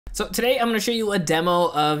So today I'm going to show you a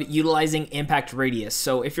demo of utilizing Impact Radius.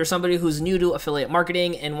 So if you're somebody who's new to affiliate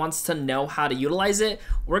marketing and wants to know how to utilize it,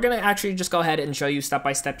 we're going to actually just go ahead and show you step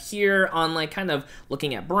by step here on like kind of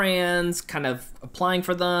looking at brands, kind of applying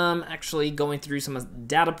for them, actually going through some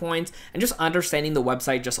data points, and just understanding the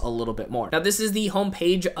website just a little bit more. Now this is the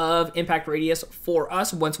homepage of Impact Radius for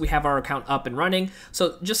us once we have our account up and running.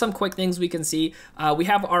 So just some quick things we can see. We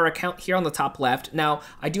have our account here on the top left. Now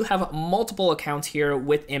I do have multiple accounts here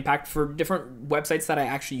with Impact for different websites that I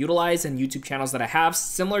actually utilize and YouTube channels that I have,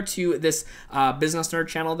 similar to this Business Nerd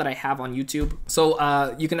channel that I have on YouTube.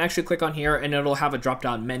 So you can actually click on here and it'll have a drop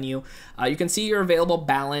down menu. You can see your available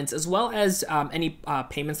balance as well as any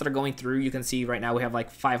payments that are going through. You can see right now we have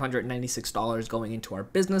like $596 going into our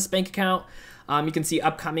business bank account. You can see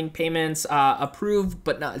upcoming payments, approved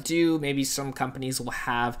but not due. Maybe some companies will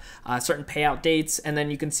have certain payout dates, and then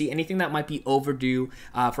you can see anything that might be overdue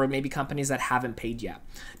for maybe companies that haven't paid yet.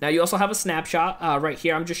 Now you also have a snapshot right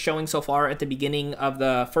here. I'm just showing so far at the beginning of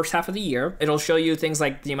the first half of the year. It'll show you things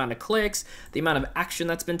like the amount of clicks, the amount of action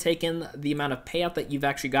that's been taken, the amount of payout that you've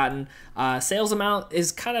actually gotten. Sales amount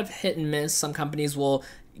is kind of hit and miss. Some companies will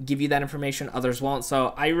give you that information, others won't.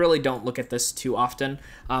 So I really don't look at this too often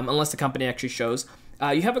unless the company actually shows.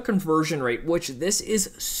 You have a conversion rate, which this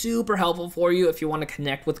is super helpful for you if you want to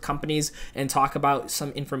connect with companies and talk about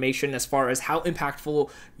some information as far as how impactful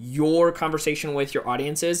your conversation with your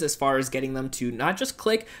audience is, as far as getting them to not just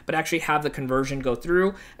click, but actually have the conversion go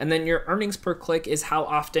through. And then your earnings per click is how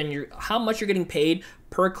much you're getting paid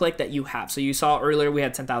per click that you have. So you saw earlier we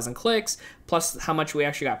had 10,000 clicks plus how much we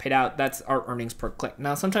actually got paid out. That's our earnings per click.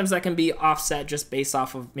 Now sometimes that can be offset just based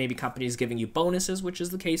off of maybe companies giving you bonuses, which is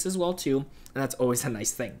the case as well too, and that's always a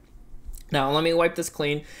nice thing. Now let me wipe this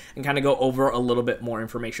clean and kind of go over a little bit more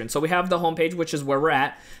information. So we have the homepage, which is where we're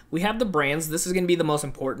at. We have the brands. This is going to be the most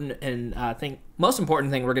important thing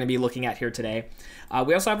we're going to be looking at here today.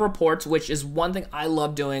 We also have reports, which is one thing I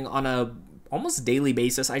love doing on a almost daily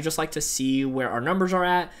basis. I just like to see where our numbers are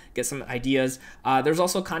at, get some ideas. There's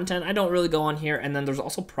also content. I don't really go on here. And then there's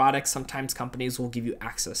also products sometimes companies will give you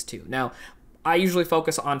access to. Now, I usually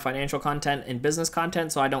focus on financial content and business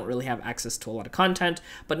content, so I don't really have access to a lot of content,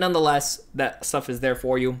 but nonetheless, that stuff is there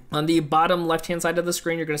for you. On the bottom left-hand side of the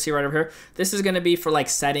screen, you're gonna see right over here, this is gonna be for like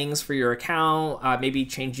settings for your account, maybe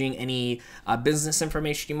changing any business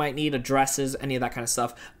information you might need, addresses, any of that kind of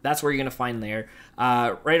stuff. That's where you're gonna find there.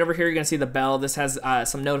 Right over here, you're gonna see the bell. This has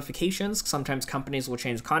some notifications. Sometimes companies will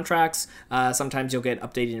change contracts. Sometimes you'll get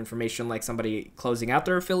updated information like somebody closing out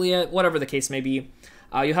their affiliate, whatever the case may be.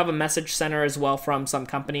 You'll have a message center as well from some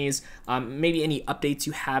companies, maybe any updates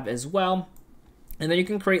you have as well. And then you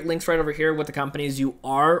can create links right over here with the companies you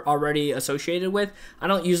are already associated with. I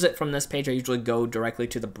don't use it from this page. I usually go directly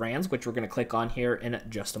to the brands, which we're going to click on here in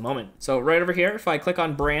just a moment. So right over here, if I click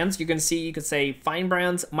on brands, you can see, you can say find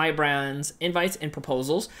brands, my brands, invites, and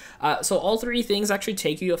proposals. So all three things actually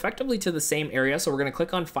take you effectively to the same area. So we're going to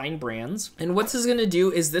click on find brands. And what this is going to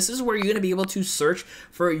do is this is where you're going to be able to search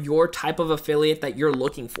for your type of affiliate that you're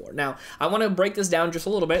looking for. Now, I want to break this down just a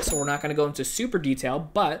little bit, so we're not going to go into super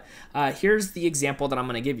detail, but here's the example that I'm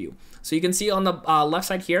going to give you. So you can see on the left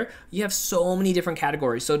side here, you have so many different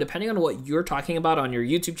categories. So depending on what you're talking about on your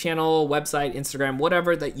YouTube channel, website, Instagram,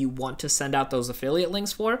 whatever that you want to send out those affiliate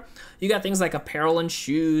links for, you got things like apparel and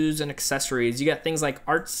shoes and accessories. You got things like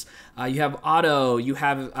arts, you have auto, you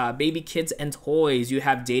have baby, kids, and toys, you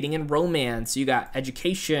have dating and romance, you got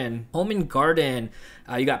education, home and garden,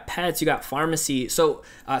 you got pets, you got pharmacy, so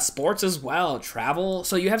sports as well, travel.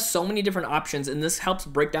 So you have so many different options, and this helps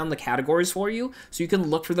break down the categories for you so you can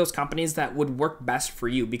look for those companies that would work best for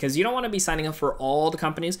you, because you don't want to be signing up for all the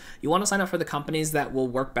companies. You want to sign up for the companies that will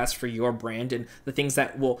work best for your brand and the things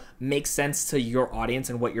that will make sense to your audience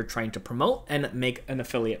and what you're trying to promote and make an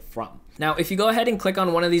affiliate from. Now, if you go ahead and click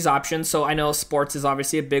on one of these options, so I know sports is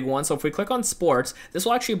obviously a big one. So if we click on sports, this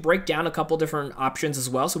will actually break down a couple different options as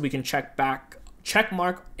well. So we can check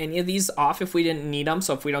mark any of these off if we didn't need them.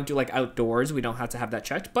 So if we don't do like outdoors, we don't have to have that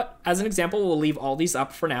checked. But as an example, we'll leave all these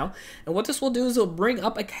up for now. And what this will do is it'll bring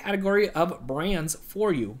up a category of brands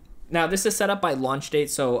for you. Now, this is set up by launch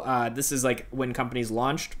date. So this is like when companies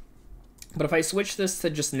launched. But if I switch this to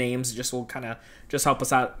just names, just will kind of just help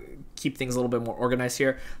us out, keep things a little bit more organized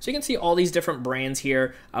here. So you can see all these different brands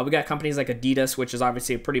here. We got companies like Adidas, which is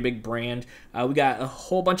obviously a pretty big brand. We got a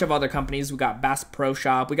whole bunch of other companies. We got Bass Pro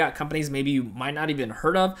Shop. We got companies maybe you might not even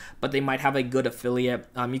heard of, but they might have a good affiliate.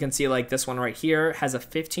 You can see like this one right here has a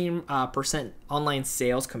 15% online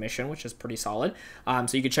sales commission, which is pretty solid.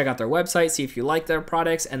 So you can check out their website, see if you like their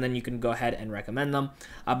products, and then you can go ahead and recommend them.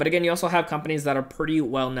 But again, you also have companies that are pretty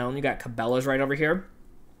well known. You got Cabela's right over here.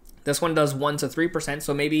 This one does 1 to 3%,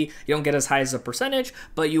 so maybe you don't get as high as a percentage,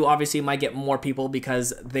 but you obviously might get more people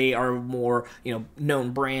because they are more,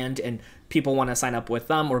 known brand and people want to sign up with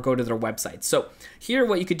them or go to their website. So here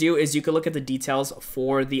what you could do is you could look at the details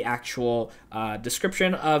for the actual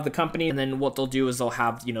description of the company, and then what they'll do is they'll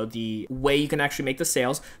have the way you can actually make the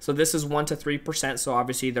sales. So this is 1 to 3%, so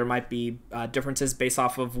obviously there might be differences based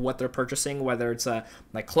off of what they're purchasing, whether it's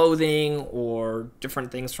like clothing or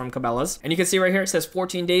different things from Cabela's. And you can see right here it says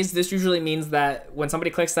 14 days. This usually means that when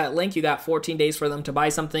somebody clicks that link, you got 14 days for them to buy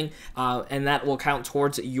something, and that will count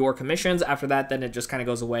towards your commissions. After that, then it just kind of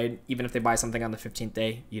goes away. Even if they buy something on the 15th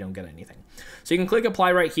day, you don't get anything. So you can click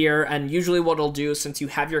apply right here, and usually what it'll do, since you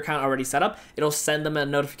have your account already set up, it'll send them a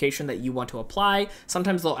notification that you want to apply.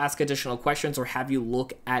 Sometimes they'll ask additional questions or have you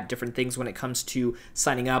look at different things when it comes to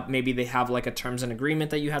signing up. Maybe they have like a terms and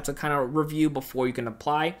agreement that you have to kind of review before you can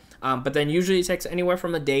apply. But then usually it takes anywhere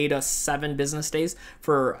from a day to 7 business days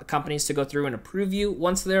for companies to go through and approve you.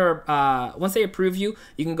 Once they approve you,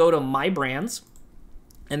 you can go to My Brands.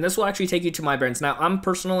 And this will actually take you to My Brands. Now, I'm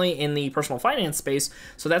personally in the personal finance space,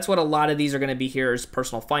 so that's what a lot of these are going to be here is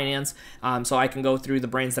personal finance. So I can go through the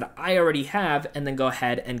brands that I already have and then go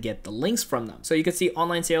ahead and get the links from them. So you can see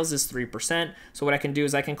online sales is 3%. So what I can do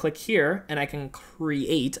is I can click here and I can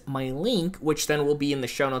create my link, which then will be in the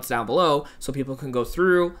show notes down below. So people can go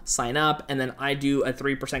through, sign up, and then I do a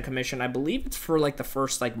 3% commission. I believe it's for like the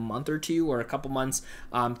first month or two or a couple months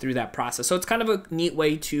through that process. So it's kind of a neat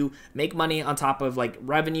way to make money on top of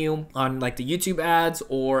revenue on the YouTube ads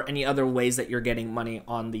or any other ways that you're getting money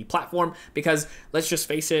on the platform, because let's just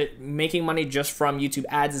face it, making money just from YouTube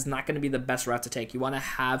ads is not going to be the best route to take. You want to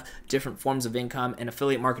have different forms of income, and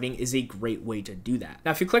affiliate marketing is a great way to do that.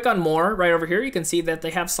 Now, if you click on more right over here, you can see that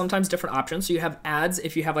they have sometimes different options. So you have ads.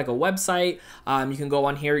 If you have like a website, you can go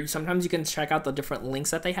on here. Sometimes you can check out the different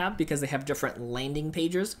links that they have because they have different landing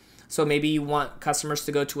pages. So maybe you want customers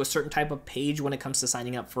to go to a certain type of page when it comes to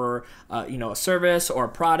signing up for a service or a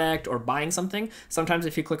product or buying something. Sometimes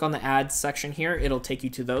if you click on the ads section here, it'll take you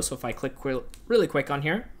to those. So if I click really quick on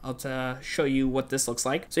here, I'll show you what this looks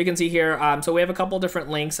like. So you can see here, so we have a couple different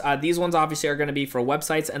links. These ones obviously are going to be for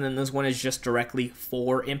websites, and then this one is just directly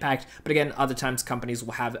for Impact. But again, other times companies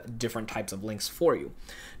will have different types of links for you.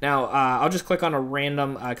 Now, I'll just click on a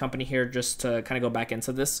random company here just to kind of go back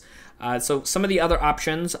into this. So some of the other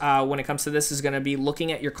options when it comes to this is going to be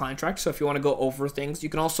looking at your contract. So if you want to go over things, you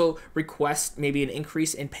can also request maybe an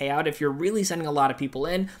increase in payout. If you're really sending a lot of people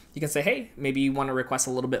in, you can say, hey, maybe you want to request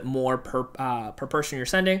a little bit more per person you're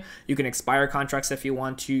sending. You can expire contracts if you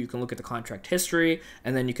want to. You can look at the contract history,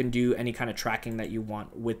 and then you can do any kind of tracking that you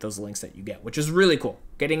want with those links that you get, which is really cool.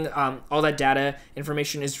 Getting all that data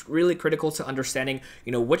information is really critical to understanding,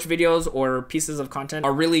 which videos or pieces of content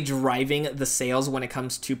are really driving the sales when it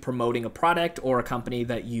comes to promoting a product or a company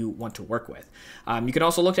that you want to work with. You can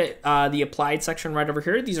also look at the applied section right over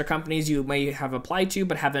here. These are companies you may have applied to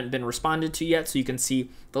but haven't been responded to yet. So you can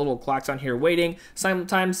see the little clocks on here waiting.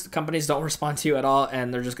 Sometimes companies don't respond to you at all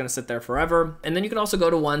and they're just going to sit there forever. And then you can also go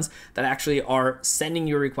to ones that actually are sending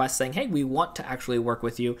you requests saying, hey, we want to actually work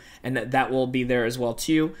with you, and that will be there as well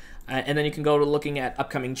too. And then you can go to looking at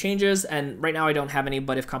upcoming changes. And right now I don't have any,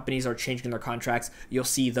 but if companies are changing their contracts, you'll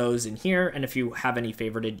see those in here. And if you have any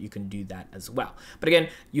favorited, you can do that as well. But again,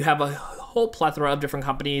 you have a whole plethora of different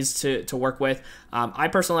companies to work with. I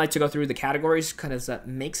personally like to go through the categories because that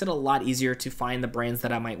makes it a lot easier to find the brands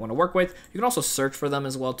that I might want to work with. You can also search for them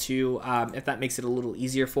as well too, if that makes it a little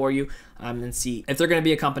easier for you, and see if they're going to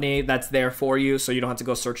be a company that's there for you, so you don't have to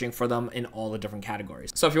go searching for them in all the different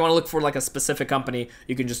categories. So if you want to look for like a specific company,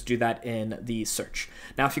 you can just do that in the search.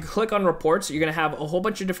 Now, if you click on reports, you're going to have a whole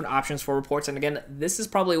bunch of different options for reports. And again, this is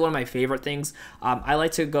probably one of my favorite things. I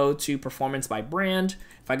like to go to performance by brand.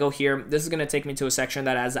 If I go here, this is going to take me to a section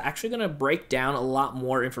that is actually going to break down a lot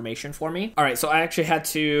more information for me. All right, so I actually had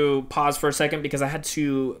to pause for a second because I had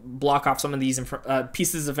to block off some of these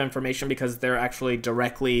pieces of information because they're actually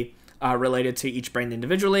directly related to each brand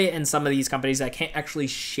individually, and some of these companies I can't actually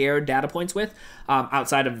share data points with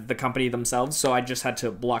outside of the company themselves, so I just had to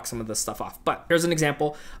block some of this stuff off. But here's an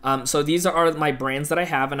example. So these are my brands that I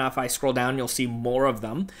have, and if I scroll down, you'll see more of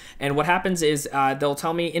them. And what happens is they'll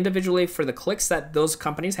tell me individually for the clicks that those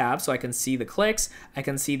companies have, so I can see the clicks, I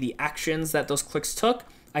can see the actions that those clicks took,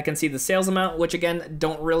 I can see the sales amount, which again,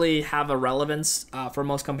 don't really have a relevance for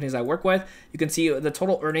most companies I work with. You can see the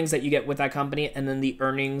total earnings that you get with that company, and then the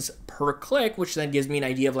earnings per click, which then gives me an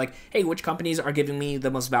idea of like, hey, which companies are giving me the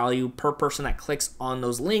most value per person that clicks on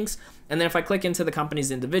those links. And then if I click into the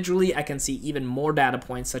companies individually, I can see even more data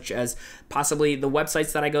points, such as possibly the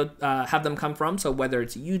websites that I go have them come from. So whether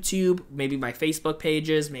it's YouTube, maybe my Facebook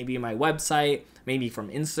pages, maybe my website, maybe from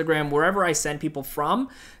Instagram, wherever I send people from,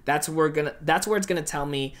 that's where it's gonna tell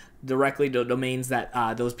me directly the domains that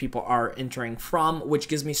those people are entering from, which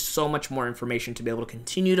gives me so much more information to be able to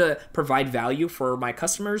continue to provide value for my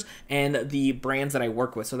customers and the brands that I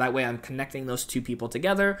work with. So that way I'm connecting those two people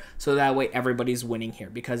together, so that way everybody's winning here,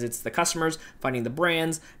 because it's the customers finding the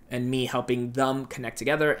brands and me helping them connect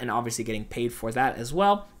together, and obviously getting paid for that as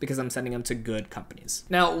well, because I'm sending them to good companies.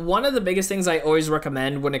 Now, one of the biggest things I always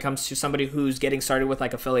recommend when it comes to somebody who's getting started with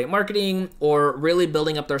like affiliate marketing or really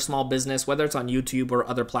building up their small business, whether it's on YouTube or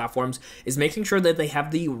other platforms, is making sure that they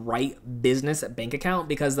have the right business bank account.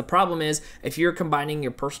 Because the problem is, if you're combining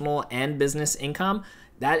your personal and business income,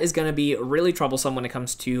 that is going to be really troublesome when it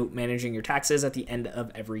comes to managing your taxes at the end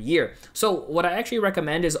of every year. So what I actually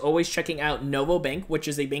recommend is always checking out Novo Bank, which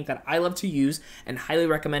is a bank that I love to use and highly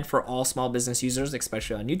recommend for all small business users,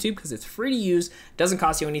 especially on YouTube, because it's free to use, doesn't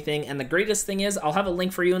cost you anything. And the greatest thing is, I'll have a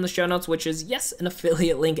link for you in the show notes, which is, yes, an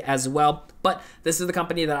affiliate link as well. But this is the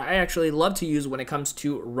company that I actually love to use when it comes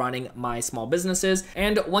to running my small businesses.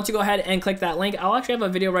 And once you go ahead and click that link, I'll actually have a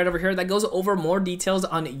video right over here that goes over more details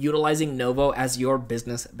on utilizing Novo as your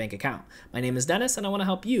business bank account. My name is Dennis, and I want to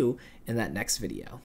help you in that next video.